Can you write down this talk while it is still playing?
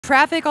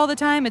traffic all the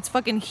time. It's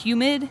fucking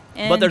humid.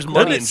 And But there's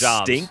money in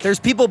jobs. There's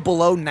people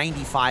below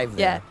 95 there.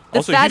 Yeah. The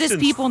Also, fattest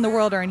Houston's- people in the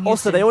world are in Houston.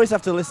 Also, they always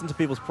have to listen to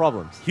people's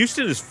problems.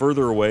 Houston is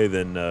further away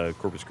than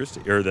Corpus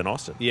Christi or than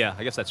Austin. Yeah,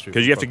 I guess that's true.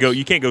 Because you have to go.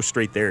 You can't go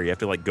straight there. You have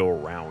to like go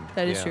around.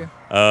 That is Yeah. true.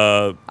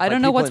 Uh, I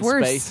don't know people what's in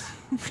worse.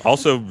 space.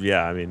 also,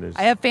 yeah. I mean,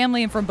 I have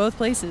family from both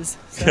places.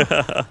 So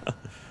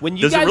When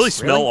you does guys it really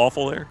smell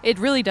awful there? it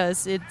really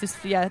does. It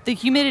just the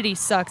humidity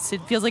sucks.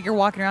 It feels like you're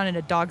walking around in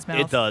a dog's mouth.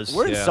 It does.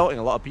 We're yeah. insulting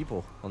a lot of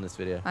people on this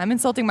video. I'm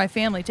insulting my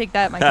family. Take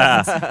that, my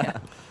cousins. Yeah.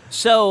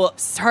 So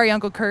Sorry,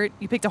 Uncle Kurt.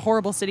 You picked a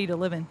horrible city to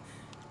live in.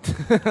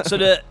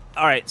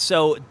 all right.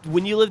 So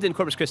when you lived in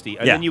Corpus Christi,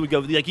 and Yeah. then you would go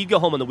like you'd go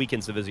home on the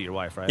weekends to visit your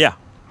wife, right? Yeah,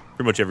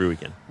 pretty much every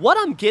weekend. What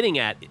I'm getting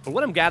at, or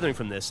what I'm gathering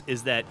from this,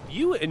 is that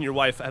you and your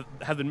wife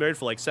have been married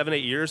for like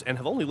 7-8 years and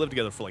have only lived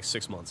together for like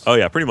 6 months. Oh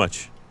yeah, pretty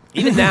much.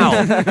 Even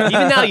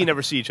now, you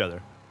never see each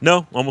other.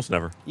 No, almost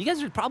never. You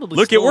guys are probably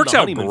Look, still it works in the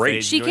out honeymoon great.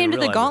 phase, She you don't came even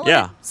to the realize it. Gauntlet.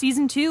 Yeah.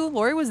 Season 2.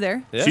 Lori was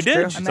there. Yeah, she true.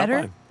 did. I She met stopped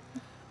her. by.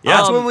 Yeah.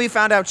 That's Yeah. when we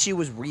found out she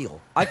was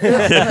real.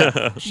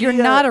 You're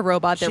not a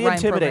robot that She Ryan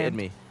intimidated programmed.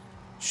 me.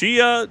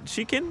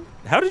 She can.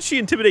 How did she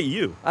intimidate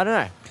you? I don't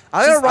know.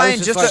 I know Ryan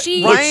was just just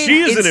like- Look, Ryan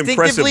she is an impressive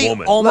instinctively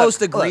woman.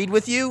 almost Look, agreed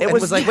with you it and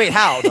was- was like, wait,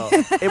 how though?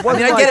 It I wasn't mean,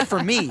 I like, get it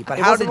for me, but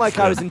it how wasn't did like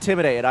I was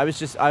intimidated. I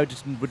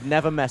would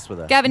never mess with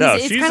her. Gavin, No,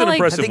 it's she's kind an of like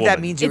impressive I think woman.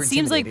 that means you're it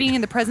seems like intimidated. being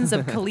in the presence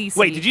of Khaleesi.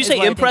 Wait, did you is say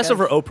what I think impressive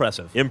of. or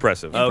oppressive?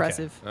 Impressive. Okay.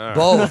 Impressive. All right.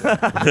 both?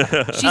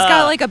 She's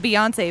got like a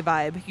Beyonce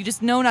vibe. You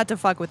just know not to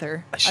fuck with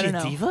her. Is she I don't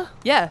a know. diva?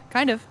 Yeah,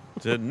 kind of.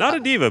 Not a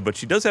diva, but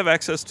she does have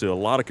access to a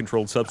lot of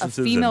controlled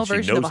substances, female and she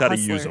version of knows a how to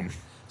hustler. use them.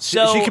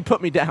 So she could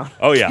put me down.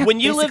 Oh yeah. when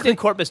you lived in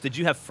Corpus, did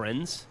you have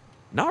friends?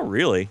 Not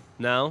really.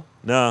 No.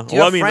 No. Do you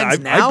Well, I have mean, friends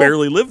I now?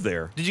 barely lived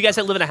there. Did you guys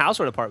live in a house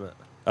or an apartment?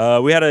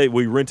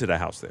 We rented a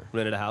house there.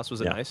 Rented a house.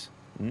 Was it Yeah. nice?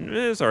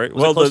 It's all right.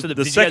 Was it Well, close to the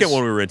the- did you second guys-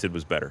 one we rented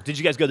was better. Did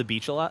you guys go to the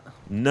beach a lot?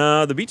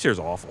 No, the beach there is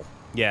awful.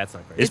 Yeah, it's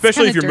not great. It's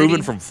Especially if kinda you're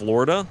moving dirty. from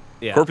Florida.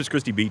 Yeah. Corpus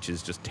Christi Beach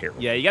is just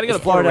terrible. Yeah, you got to go to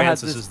Does Port Florida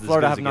Aransas. has is as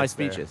Florida good have as it nice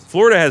gets there. beaches?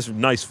 Florida has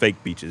nice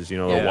fake beaches. You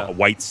know, Yeah.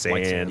 white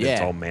sand. sand. It's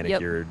Yeah. all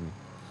manicured.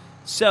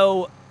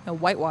 So, No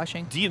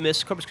whitewashing. do you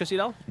miss Corpus Christi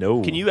at all?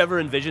 No. Can you ever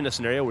envision a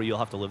scenario where you'll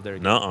have to live there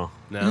again? Nuh-uh.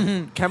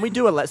 No. Can we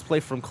do a let's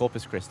play from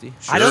Corpus Christi?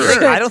 I don't Sure.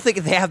 think I don't think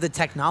they have the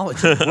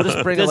technology. We'll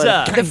just bring Does, a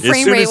The As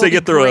frame soon rate as will they be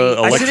get their great. As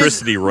soon as-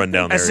 electricity run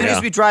down there, As soon yeah.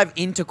 as we drive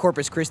into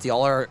Corpus Christi,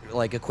 all our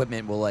like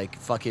equipment will like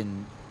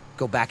fucking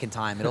go back in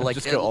time. It'll like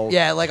Just go old.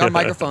 yeah, like our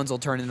microphones will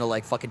turn into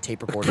like fucking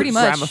tape recorders. Pretty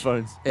much.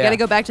 gramophones. You Yeah. got to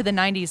go back to the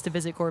 90s to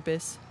visit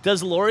Corpus.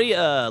 Does Lori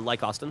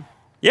like Austin?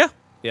 Yeah.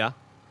 Yeah.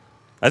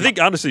 I think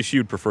honestly she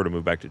would prefer to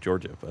move back to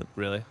Georgia, but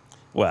Really?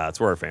 well, that's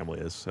where our family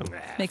is. So.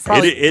 Makes sense.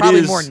 Probably, It probably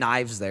is- more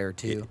knives there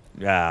too.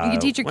 Yeah. You can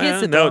teach your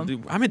kids to no, throw 'em.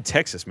 dude, I'm in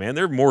Texas, man.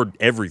 There are more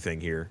everything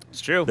here.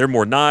 It's true. There are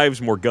more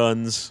knives, more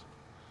guns,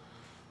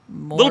 a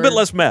More, little bit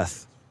less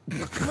meth.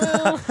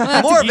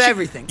 More of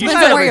everything. you Depends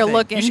should on go- where you're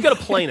looking. You should go to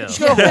Plano.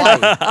 Go to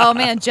Hawaii. Oh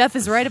man, Jeff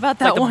is right about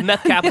that like the one.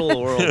 meth capital of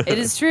the world. It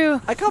is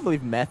true. I can't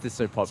believe meth is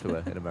so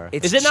popular in America.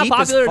 It's Is it not cheap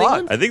as popular in fuck.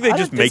 England? I think they I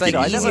just don't make think It's it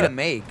like so. I easy never- to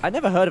make. I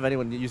never heard of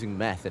anyone using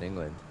meth in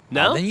England.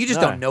 No? Then you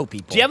just No. don't know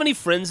people. Do you have any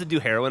friends that do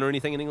heroin or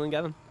anything in England,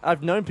 Gavin?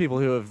 I've known people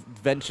who have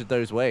ventured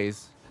those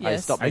ways. I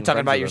Yes. stopped Are you being talking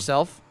friends about with them.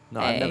 yourself? No,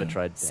 I've never Hey,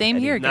 tried. same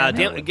any- here, Nah,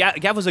 Gavin.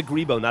 Gav was a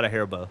grebo, not a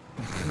hairbo.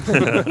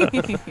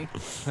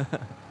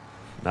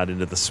 not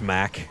into the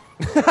smack.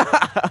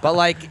 But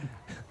like,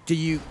 could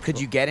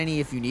you get any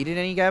if you needed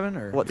any, Gavin?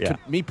 Or What? Yeah.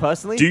 Me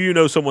personally? Do you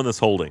know someone that's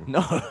holding? No.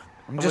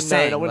 I'm just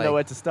saying. I wouldn't know like,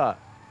 where to start.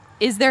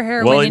 Is there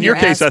heroin Well, in your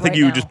case, ass I think right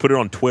you would now? just put it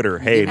on Twitter.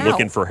 Hey, Ow.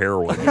 looking for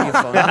heroin. give me a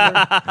phone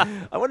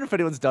number. I wonder if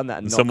anyone's done that.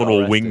 And And not someone got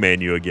will arrested.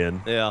 wingman you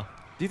again. Yeah.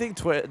 Do you think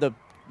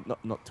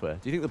not Twitter?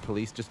 Do you think the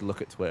police just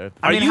look at Twitter?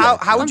 I mean, you- how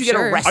would I'm you get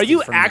sure. arrested? Are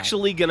you from that?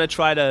 actually going to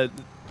try to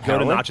go to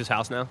Heroin? Notch's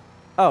house now?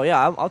 Oh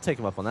yeah, I'll take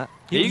him up on that.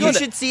 Yeah, You, go to-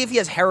 should see if he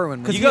has heroin. When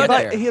Because you get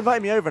there. he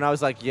invited me over, and I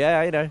was like,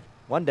 yeah, you know,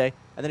 one day.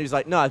 And then he was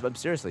like, no, I'm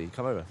seriously,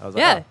 come over. I was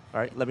like, Yeah. oh, all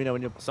right, let me know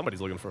when you're.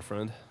 Somebody's looking for a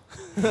friend.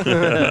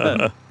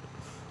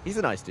 He's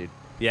a nice dude.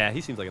 Yeah,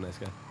 he seems like a nice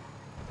guy.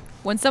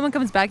 When someone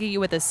comes back at you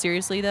with a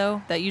seriously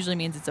though, that usually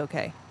means it's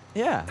okay.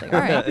 Yeah, like, all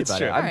right. I'm happy It's about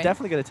true. it. All I'm right.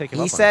 definitely gonna take him.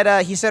 He up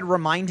on it. said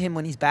remind him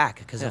when he's back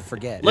because he'll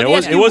forget. Let Yeah, me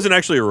ask it you- wasn't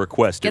actually a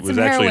request. Get it was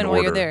some actually heroin an while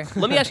order. you're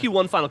there. Let me ask you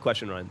one final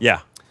question, Ryan.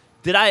 Yeah.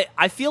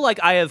 I feel like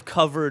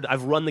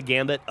I've run the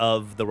gambit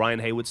of the Ryan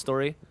Haywood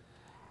story.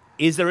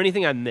 Is there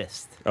anything I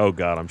missed? Oh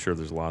God, I'm sure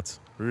there's lots.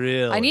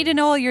 Really? I need to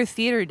know all your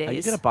theater you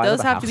days. gonna buy Those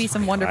another have to be house?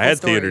 some wonderful I had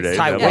stories. theater days.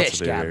 I I have lots wish, of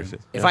theater Gavin. days.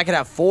 If Yeah. I could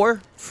have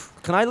 4,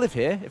 Can I live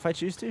here if I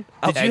choose to?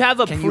 Did you have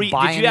a Can you pre?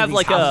 buy Did you any have of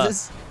like these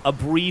houses? a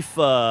brief?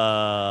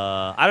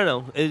 I don't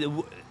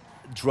know.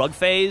 Drug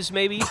phase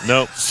maybe?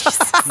 No.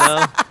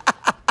 No.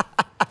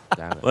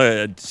 Damn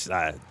it.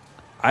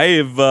 I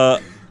have.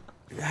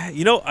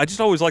 I just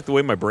always liked the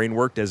way my brain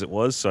worked as it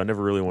was, so I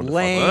never really wanted to.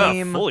 Fuck with it.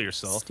 Lame. Fool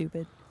yourself.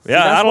 Stupid. Yeah,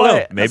 That's I don't why-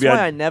 know. Maybe that's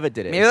why I never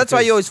did it. Maybe that's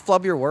why you because always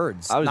flub your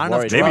words. I was Not enough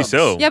worried. Maybe drugs.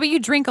 so. Yeah, but you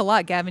drink a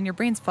lot, Gavin. Your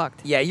brain's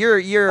fucked. Yeah, you're.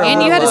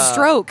 And you had a uh,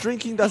 stroke.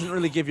 Drinking doesn't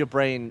really give your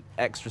brain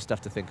extra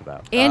stuff to think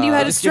about. And you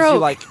had It a just gives you,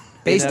 stroke. like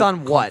Based inner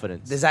on what?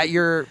 confidence. Is that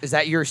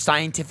your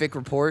scientific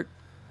report?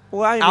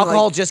 Well, I mean,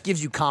 Alcohol like, just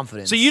gives you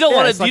confidence. So you don't Yeah,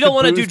 want it's to like you don't a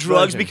want to do boozed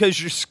drugs version.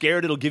 because you're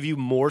scared it'll give you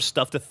more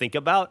stuff to think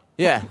about.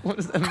 yeah. What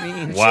does that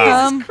mean?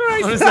 Wow.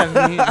 What does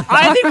that mean?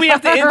 I think we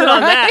have to end it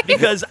on that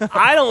because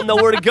I don't know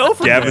where to go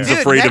from Gavin's there.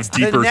 Dude, afraid next- of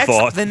deeper the next,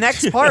 thought. The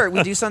next part,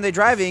 we do Sunday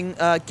driving.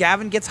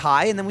 Gavin gets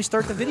high, and then we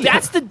start the video.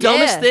 That's the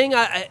dumbest Yeah. thing.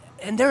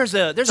 And there's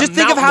Just a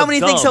think of mountain how many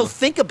things dumb. he'll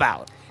think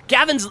about.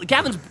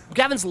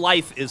 Gavin's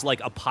life is like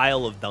a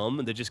pile of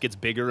dumb that just gets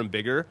bigger and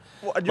bigger.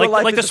 Well, your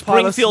life like the is a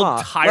pile of Springfield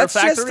smart. Tire Let's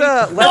Factory. just,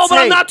 no, let's- but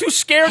I'm hey, not too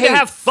scared hey, to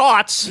have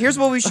thoughts. Here's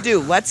what we should do.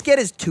 Let's get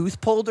his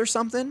tooth pulled or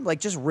something. Like,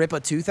 just rip a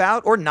tooth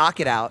out or knock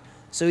it out.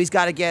 So he's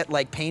got to get,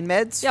 like, pain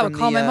meds. Yeah, from we'll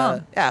call the, my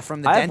mom. Yeah,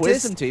 from the I have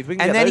dentist. wisdom teeth. We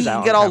can and get then those he can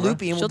out get on all camera.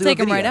 loopy and She'll we'll do take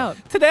a him video. right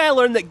out. Today I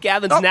learned that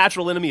Gavin's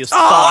natural enemy is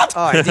thought.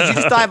 All right, did you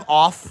just dive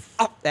off?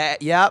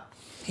 Yep,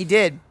 he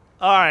did.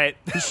 All right,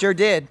 He sure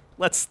did.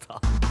 let's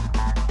stop.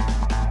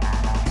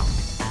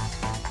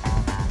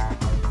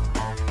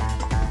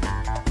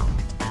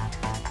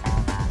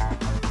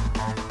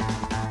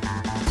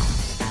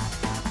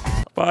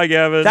 Bye,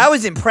 Gavin. That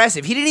was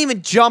impressive. He didn't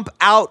even jump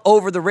out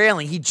over the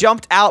railing. He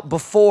jumped out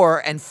before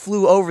and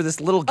flew over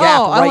this little gap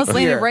Oh, I right almost here.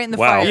 landed right in the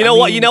Wow. fire. You know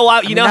what? mean- You know what?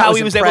 I You mean, know that how was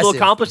he was able to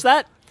impressive. accomplish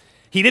that?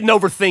 He didn't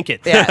overthink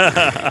it.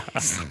 Yeah.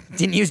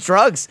 Didn't use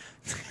drugs.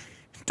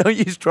 Don't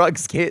use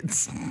drugs,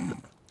 kids.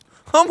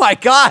 Oh my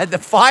God, the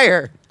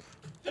fire.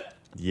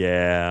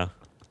 Yeah.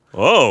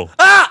 Oh.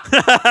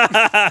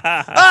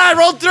 I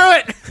rolled through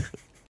it.